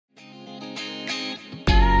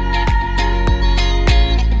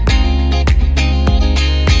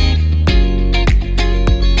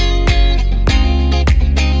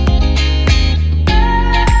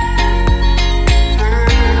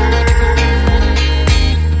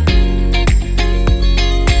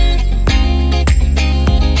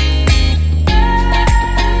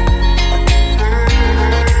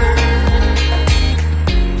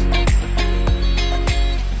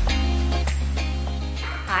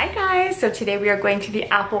Hi guys, so today we are going to the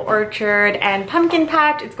apple orchard and pumpkin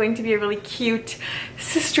patch. It's going to be a really cute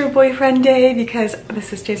sister boyfriend day because the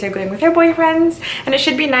sisters are going with their boyfriends and it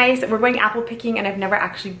should be nice. We're going apple picking and I've never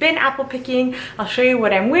actually been apple picking. I'll show you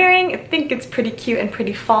what I'm wearing. I think it's pretty cute and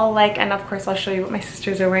pretty fall-like, and of course I'll show you what my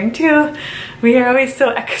sisters are wearing too. We are always so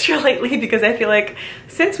extra lately because I feel like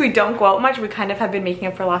since we don't go out much, we kind of have been making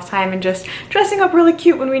up for lost time and just dressing up really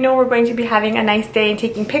cute when we know we're going to be having a nice day and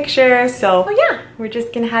taking pictures. So yeah, we're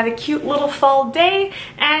just gonna have a cute little fall day,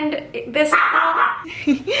 and this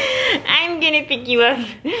I'm gonna pick you up.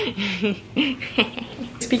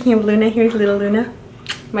 Speaking of Luna, here's little Luna,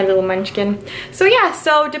 my little munchkin. So yeah,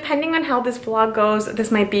 so depending on how this vlog goes, this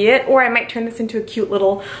might be it, or I might turn this into a cute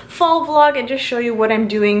little fall vlog and just show you what I'm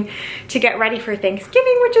doing to get ready for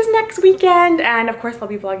Thanksgiving, which is next weekend, and of course I'll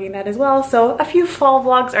be vlogging that as well. So a few fall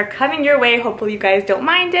vlogs are coming your way. Hopefully you guys don't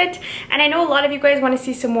mind it, and I know a lot of you guys want to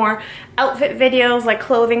see some more outfit videos, like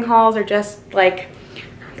clothing hauls or just like,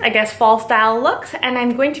 I guess, fall style looks, and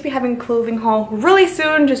I'm going to be having a clothing haul really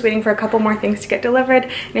soon, just waiting for a couple more things to get delivered,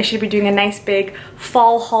 and I should be doing a nice big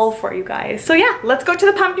fall haul for you guys. So yeah, let's go to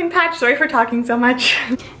the pumpkin patch. Sorry for talking so much.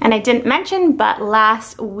 And I didn't mention, but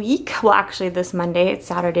last week, well actually this Monday, it's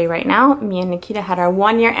Saturday right now, me and Nikita had our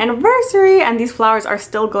 1-year anniversary, and these flowers are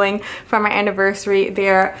still going from our anniversary.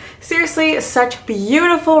 They're seriously such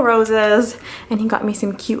beautiful roses, and he got me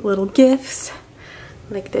some cute little gifts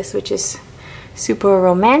like this, which is super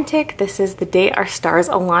romantic. This is the day our stars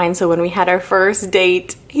aligned. So when we had our first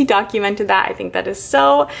date, he documented that. I think that is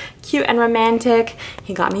so cute and romantic.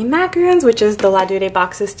 He got me macaroons, which is the La Dure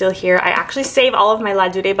boxes still here. I actually save all of my La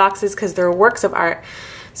Dure boxes because they're works of art.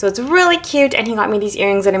 So it's really cute, and he got me these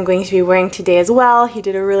earrings that I'm going to be wearing today as well. He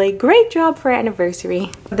did a really great job for our anniversary.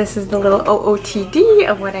 This is the little OOTD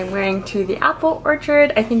of what I'm wearing to the apple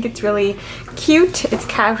orchard. I think it's really cute. It's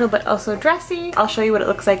casual but also dressy. I'll show you what it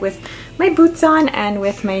looks like with my boots on and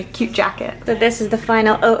with my cute jacket. So this is the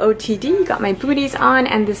final OOTD. Got my booties on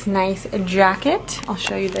and this nice jacket. I'll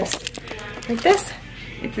show you this like this.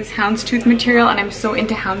 It's this houndstooth material, and I'm so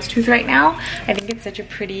into houndstooth right now. I think it's such a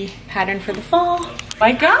pretty pattern for the fall.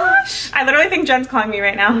 My gosh! I literally think Jen's calling me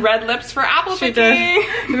right now. Red lips for apple picking.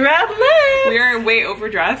 Red lips! We are way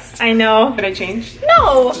overdressed. I know. Did I change?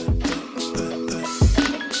 No!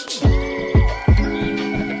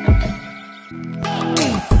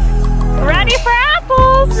 Ready for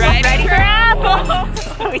apples! Ready for apples!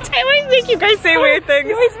 I always make you guys say weird things.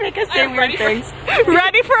 You always make us say weird things.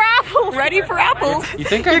 Ready for apples! Ready for apples! You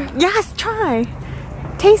think Yes, try.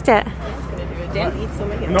 Taste it. No, Taste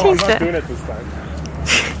I'm not it. doing it this time.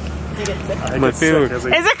 My favorite. Is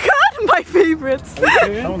it good? My favorites.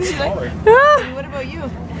 That one's smaller. What about you?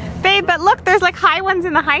 Babe, but look, there's like high ones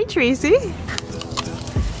in the high tree, see?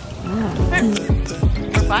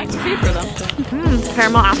 We're buying paper though.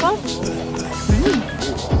 Caramel apple.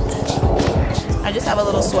 I just have a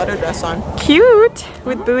little sweater dress on. Cute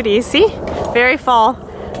with booties, see? Very fall.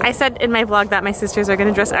 I said in my vlog that my sisters are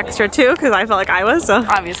gonna dress extra too because I felt like I was, so.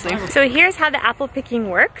 Obviously. So here's how the apple picking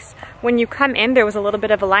works. When you come in, there was a little bit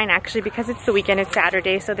of a line actually because it's the weekend, it's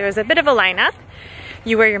Saturday, so there was a bit of a lineup.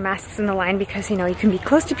 You wear your masks in the line because, you know, you can be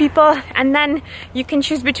close to people, and then you can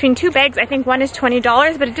choose between 2 bags. I think one is $20,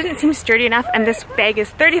 but it didn't seem sturdy enough, and this bag is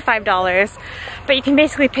 $35. But you can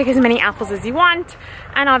basically pick as many apples as you want,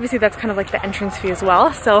 and obviously that's kind of like the entrance fee as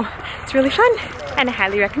well. So it's really fun, and I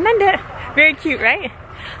highly recommend it. Very cute, right?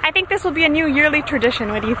 I think this will be a new yearly tradition.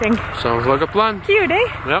 What do you think? Sounds like a plan. Cute, eh?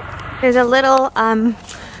 Yep. There's a little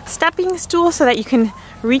stepping stool so that you can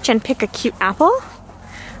reach and pick a cute apple.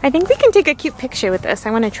 I think we can take a cute picture with this. I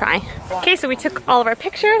want to try. Okay, so we took all of our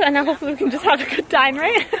pictures, and now hopefully we can just have a good time,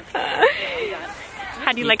 right?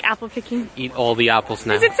 How do you like apple picking? Eat all the apples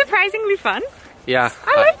now. Is it surprisingly fun? Yeah.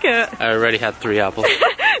 I like it. I already had 3 apples.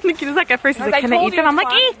 Nikita's like, at first he's like, can I eat them? I'm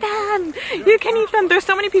like, eat them! You can eat them. There's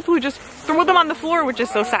so many people who just throw them on the floor, which is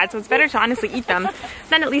so sad. So it's better to honestly eat them.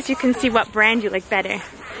 Then at least you can see what brand you like better.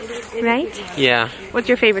 Right? Yeah. What's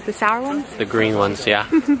your favorite? The sour ones? The green ones, yeah.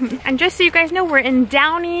 And just so you guys know, we're in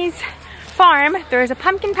Downey's farm. There's a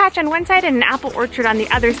pumpkin patch on one side and an apple orchard on the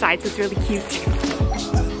other side, so it's really cute.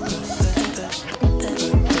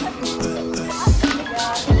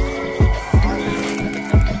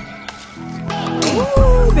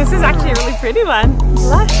 Ooh, this is actually a really pretty one.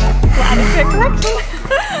 Lush. Glad it's your collection.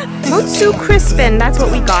 Motsu Crispin, that's what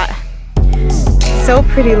we got. So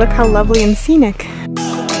pretty, look how lovely and scenic.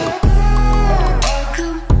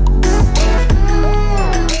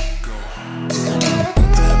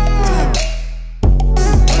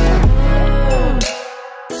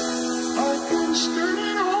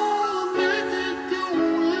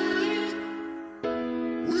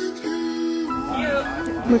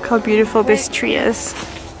 Look how beautiful this tree is.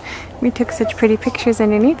 We took such pretty pictures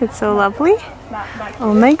underneath. It's so lovely.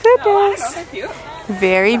 Oh my goodness.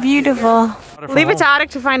 Very beautiful. Leave it to Attic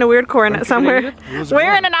to find a weird corn somewhere.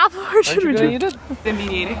 Where in an apple orchard would you eat it?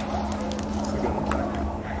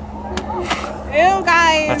 Ew,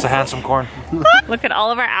 guys. That's a handsome corn. Look at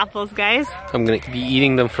all of our apples, guys. I'm gonna be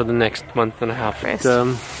eating them for the next month and a half. First.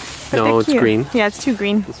 No, it's green. Yeah, it's too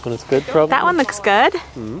green. This one is good, probably. That one looks good.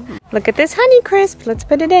 Look at this honey crisp. Let's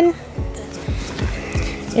put it in.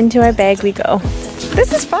 Into our bag we go.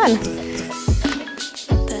 This is fun.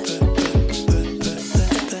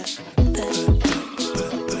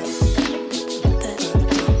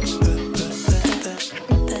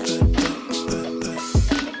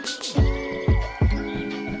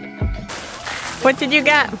 What did you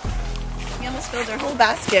get? We almost filled our whole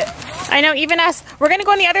basket. I know, even us. We're gonna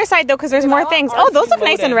go on the other side though, because there's more things. Oh, those look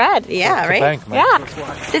nice and red. Yeah, right? Yeah.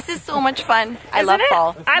 This is so much fun. I love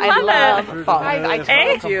fall. I love fall. I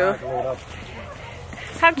told you.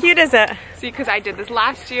 How cute is it? See, because I did this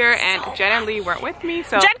last year and Jen and Lee weren't with me,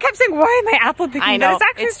 so. Jen kept saying, why am I apple picking? I know, But it's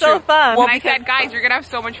actually it's so true. fun. Well, I said, guys, you're gonna have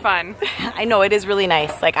so much fun. I know, it is really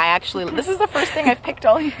nice. Like, this is the first thing I've picked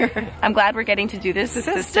all year. I'm glad we're getting to do this as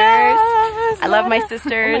sisters. I love my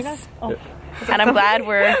sisters. And I'm glad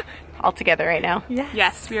we're all together right now.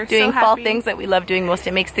 Yes, we are Doing so fall happy. things that we love doing most.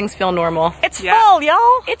 It makes things feel normal. It's fall,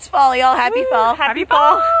 y'all. It's fall, y'all. Happy fall. Happy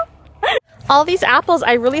fall. All these apples,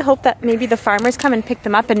 I really hope that maybe the farmers come and pick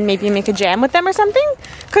them up and maybe make a jam with them or something,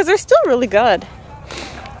 because they're still really good.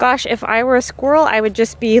 Gosh, if I were a squirrel, I would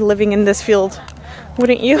just be living in this field.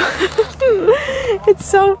 Wouldn't you? It's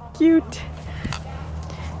so cute.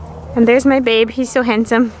 And there's my babe. He's so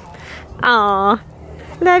handsome. Aww.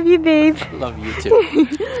 Love you, babe. Love you too.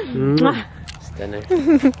 Stunning.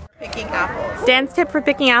 Picking apples. Dan's tip for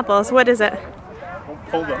picking apples. What is it?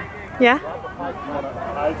 Hold them. Yeah?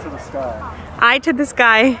 Eye to the sky. Eye to the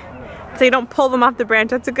sky. So you don't pull them off the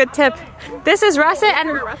branch. That's a good tip. This is russet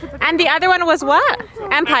and the other one was what?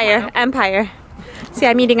 Empire. Empire. See,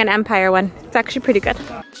 I'm eating an Empire one. It's actually pretty good.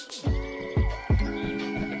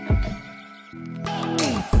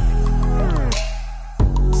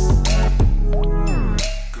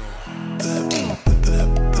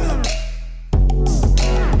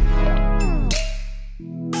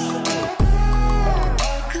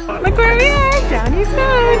 Look where we are! Downey's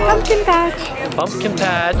Road, Pumpkin Patch. Pumpkin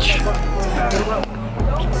patch.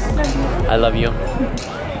 I love you.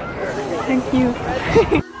 Thank you.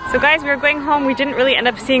 So guys, we were going home. We didn't really end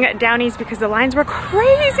up seeing Downey's because the lines were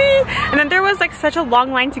crazy. And then there was like such a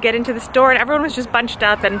long line to get into the store and everyone was just bunched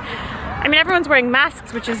up. And I mean, everyone's wearing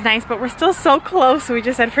masks, which is nice, but we're still so close. So we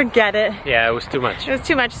just said, forget it. Yeah, it was too much. It was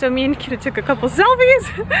too much. So me and Kita took a couple selfies.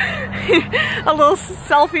 A little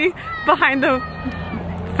selfie behind the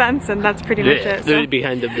fence, and that's pretty much it. So.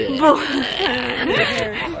 Behind the bit.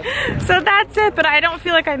 So that's it, but I don't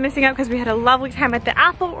feel like I'm missing out because we had a lovely time at the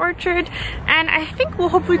apple orchard, and I think we'll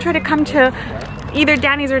hopefully try to come to either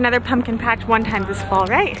Danny's or another pumpkin patch one time this fall,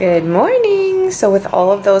 right? Good morning! So with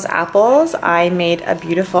all of those apples, I made a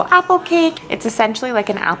beautiful apple cake. It's essentially like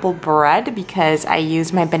an apple bread because I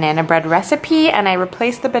used my banana bread recipe and I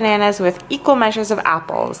replaced the bananas with equal measures of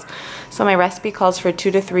apples. So my recipe calls for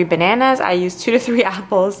 2 to 3 bananas. I used 2 to 3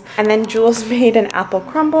 apples. And then Jules made an apple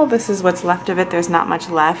crumble. This is what's left of it. There's not much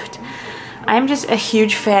left. I'm just a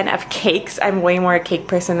huge fan of cakes. I'm way more a cake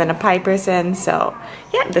person than a pie person. So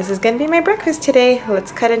yeah, this is gonna be my breakfast today.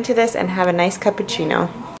 Let's cut into this and have a nice cappuccino.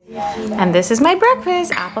 And this is my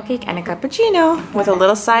breakfast, apple cake and a cappuccino with a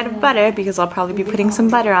little side of butter because I'll probably be putting some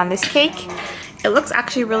butter on this cake. It looks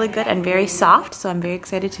actually really good and very soft, so I'm very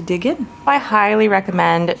excited to dig in. I highly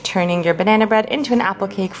recommend turning your banana bread into an apple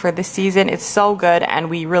cake for this season. It's so good and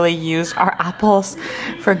we really used our apples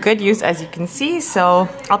for good use, as you can see. So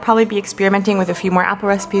I'll probably be experimenting with a few more apple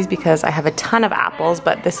recipes because I have a ton of apples,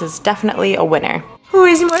 but this is definitely a winner. Who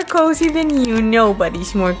is more cozy than you?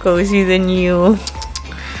 Nobody's more cozy than you.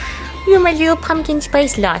 You're my little pumpkin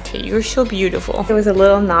spice latte. You're so beautiful. There was a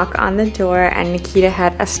little knock on the door and Nikita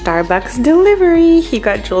had a Starbucks delivery. He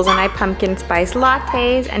got Jules and I pumpkin spice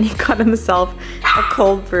lattes and he got himself a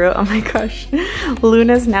cold brew. Oh my gosh.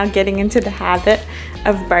 Luna's now getting into the habit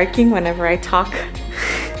of barking whenever I talk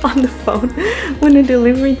on the phone when a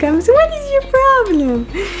delivery comes. What is your problem?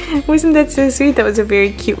 Wasn't that so sweet? That was a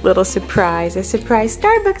very cute little surprise. A surprise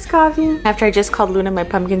Starbucks coffee. After I just called Luna my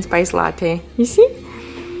pumpkin spice latte. You see?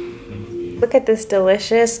 Look at this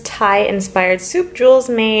delicious Thai-inspired soup Jules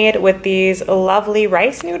made with these lovely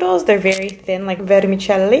rice noodles. They're very thin, like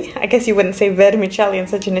vermicelli. I guess you wouldn't say vermicelli in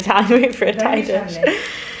such an Italian way for a Thai dish.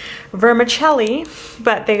 Vermicelli,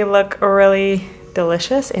 but they look really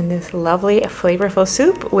delicious in this lovely flavorful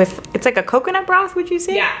soup with, it's like a coconut broth, would you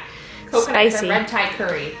say? Yeah. Coconut Spicy. red Thai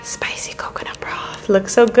curry. Spicy coconut broth.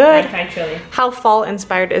 Looks so good. Red Thai chili. How fall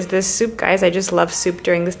inspired is this soup, guys? I just love soup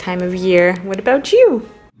during this time of year. What about you?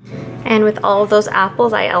 And with all of those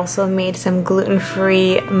apples, I also made some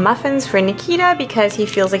gluten-free muffins for Nikita because he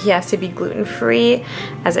feels like he has to be gluten-free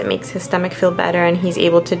as it makes his stomach feel better and he's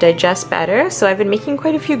able to digest better. So I've been making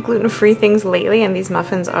quite a few gluten-free things lately, and these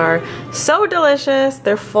muffins are so delicious.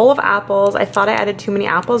 They're full of apples. I thought I added too many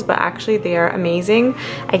apples, but actually they are amazing.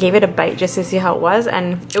 I gave it a bite just to see how it was,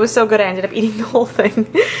 and it was so good I ended up eating the whole thing.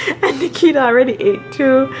 And Nikita already ate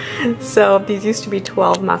too. So these used to be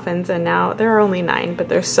 12 muffins and now there are only 9, but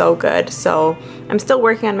they're so good. So I'm still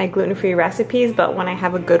working on my gluten-free recipes, but when I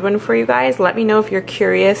have a good one for you guys, let me know if you're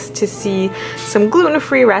curious to see some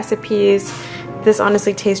gluten-free recipes. This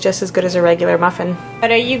honestly tastes just as good as a regular muffin. What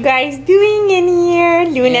are you guys doing in here?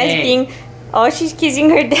 Luna's being, oh, she's kissing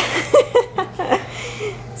her dad.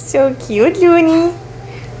 So cute, Looney.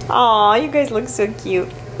 Aw, you guys look so cute.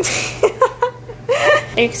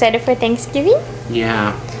 Are you excited for Thanksgiving?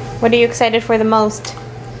 Yeah. What are you excited for the most?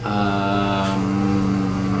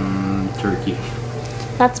 Turkey.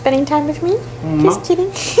 Not spending time with me? Just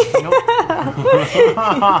kidding.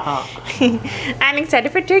 I'm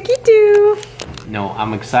excited for turkey too. No,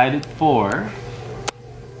 I'm excited for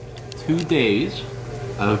 2 days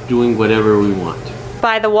of doing whatever we want.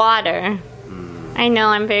 By the water. I know,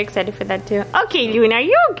 I'm very excited for that too. Okay, Luna, are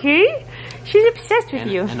you okay? She's obsessed with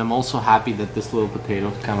you. And I'm also happy that this little potato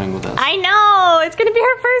is coming with us. I know! It's gonna be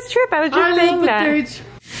her first trip. I was just saying that.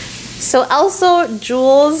 So also,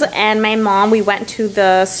 Jules and my mom, we went to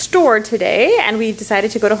the store today and we decided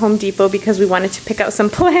to go to Home Depot because we wanted to pick out some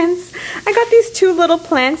plants. I got these 2 little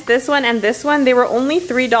plants, this one and this one. They were only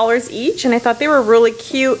 $3 each and I thought they were really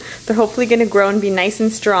cute. They're hopefully gonna grow and be nice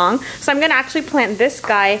and strong. So I'm gonna actually plant this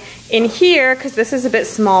guy in here because this is a bit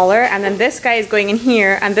smaller, and then this guy is going in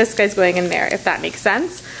here and this guy's going in there, if that makes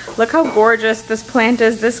sense. Look how gorgeous this plant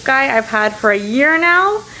is. This guy I've had for a year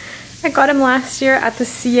now. I got him last year at the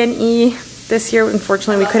CNE. This year,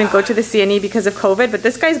 unfortunately, we couldn't go to the CNE because of COVID, but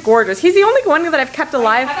this guy's gorgeous. He's the only one that I've kept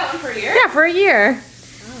alive. You had that one for a year? Yeah, for a year.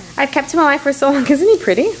 Oh. I've kept him alive for so long. Isn't he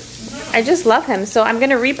pretty? I just love him. So I'm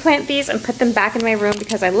gonna replant these and put them back in my room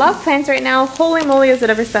because I love plants right now. Holy moly, is it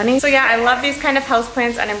ever sunny. So yeah, I love these kind of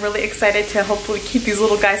houseplants and I'm really excited to hopefully keep these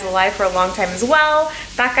little guys alive for a long time as well.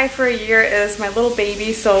 That guy for a year is my little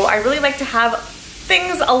baby, so I really like to have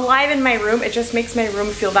things alive in my room. It just makes my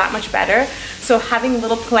room feel that much better. So having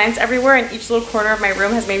little plants everywhere in each little corner of my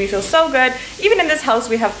room has made me feel so good. Even in this house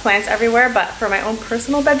we have plants everywhere, but for my own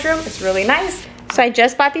personal bedroom it's really nice. So I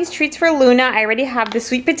just bought these treats for Luna. I already have the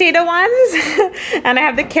sweet potato ones and I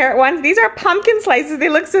have the carrot ones. These are pumpkin slices. They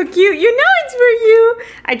look so cute. You know it's for you.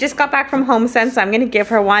 I just got back from HomeSense, so I'm gonna give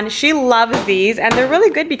her one. She loves these and they're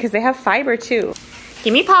really good because they have fiber too.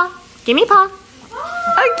 Give me paw. Give me paw.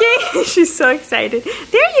 Okay, she's so excited.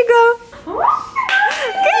 There you go.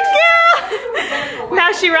 Good girl.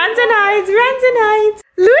 Now she runs and hides, runs and hides.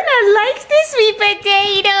 Luna likes the sweet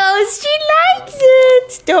potatoes. She likes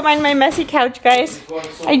it. Don't mind my messy couch, guys.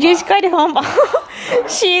 I just got home.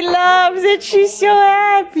 She loves it. She's so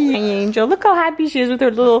happy. My angel, look how happy she is with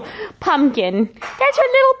her little pumpkin. That's her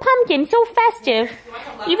little pumpkin, so festive.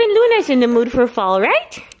 Even Luna's in the mood for fall,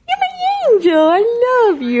 right? You're my angel. I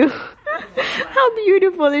love you. How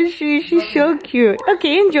beautiful is she? She's so cute.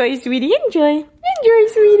 Okay, enjoy, sweetie. Enjoy.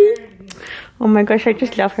 Enjoy, sweetie. Oh my gosh, I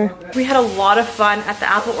just love her. We had a lot of fun at the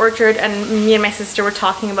apple orchard and me and my sister were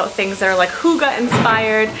talking about things that are like Hygge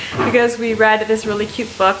inspired because we read this really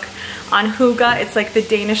cute book on Hygge. It's like the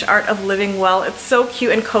Danish art of living well. It's so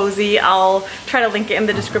cute and cozy. I'll try to link it in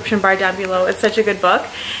the description bar down below. It's such a good book.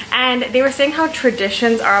 And they were saying how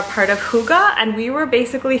traditions are a part of Hygge, and we were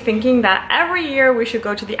basically thinking that every year we should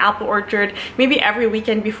go to the apple orchard, maybe every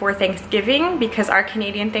weekend before Thanksgiving, because our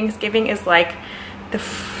Canadian Thanksgiving is like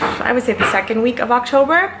I would say the 2nd week of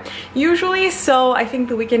October usually, so I think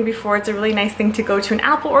the weekend before it's a really nice thing to go to an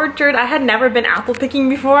apple orchard. I had never been apple picking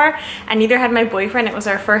before and neither had my boyfriend. It was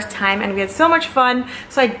our first time and we had so much fun,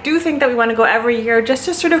 so I do think that we want to go every year just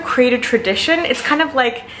to sort of create a tradition. It's kind of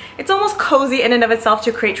like, it's almost cozy in and of itself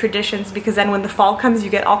to create traditions because then when the fall comes you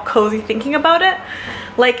get all cozy thinking about it.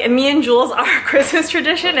 Like me and Jules, our Christmas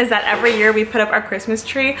tradition is that every year we put up our Christmas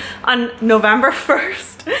tree on November 1st.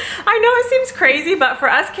 I know it seems crazy, but for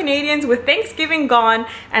us Canadians, with Thanksgiving gone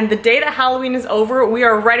and the day that Halloween is over, we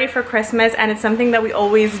are ready for Christmas, and it's something that we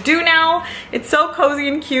always do now. It's so cozy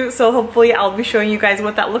and cute, so hopefully I'll be showing you guys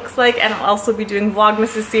what that looks like, and I'll also be doing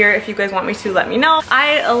Vlogmas this year. If you guys want me to, let me know.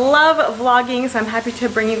 I love vlogging, so I'm happy to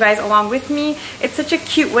bring you guys along with me. It's such a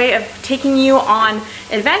cute way of taking you on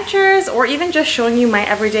adventures, or even just showing you my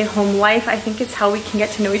everyday home life. I think it's how we can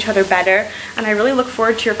get to know each other better, and I really look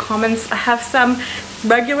forward to your comments. I have some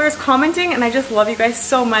regulars commenting, and I just love you guys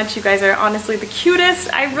so much. You guys are honestly the cutest.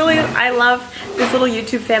 I love this little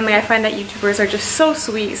YouTube family. I find that YouTubers are just so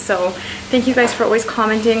sweet, so thank you guys for always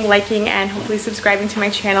commenting, liking, and hopefully subscribing to my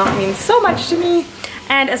channel. It means so much to me.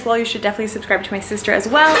 And as well, you should definitely subscribe to my sister as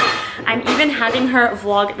well. I'm even having her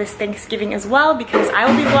vlog this Thanksgiving as well, because I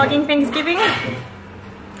will be vlogging Thanksgiving.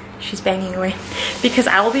 She's banging away. Because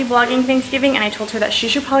I will be vlogging Thanksgiving, and I told her that she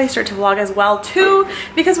should probably start to vlog as well too,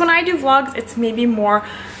 because when I do vlogs, it's maybe more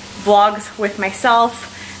vlogs with myself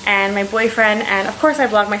and my boyfriend, and of course I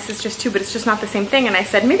vlog my sisters too, but it's just not the same thing. And I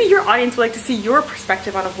said maybe your audience would like to see your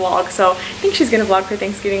perspective on a vlog, so I think she's gonna vlog for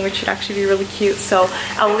Thanksgiving, which should actually be really cute. So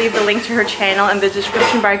I'll leave the link to her channel in the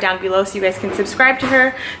description bar down below so you guys can subscribe to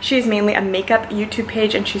her. She is mainly a makeup YouTube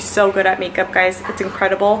page, and she's so good at makeup, guys. It's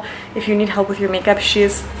incredible. If you need help with your makeup, she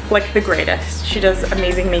is like the greatest. She does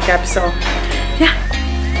amazing makeup, so yeah.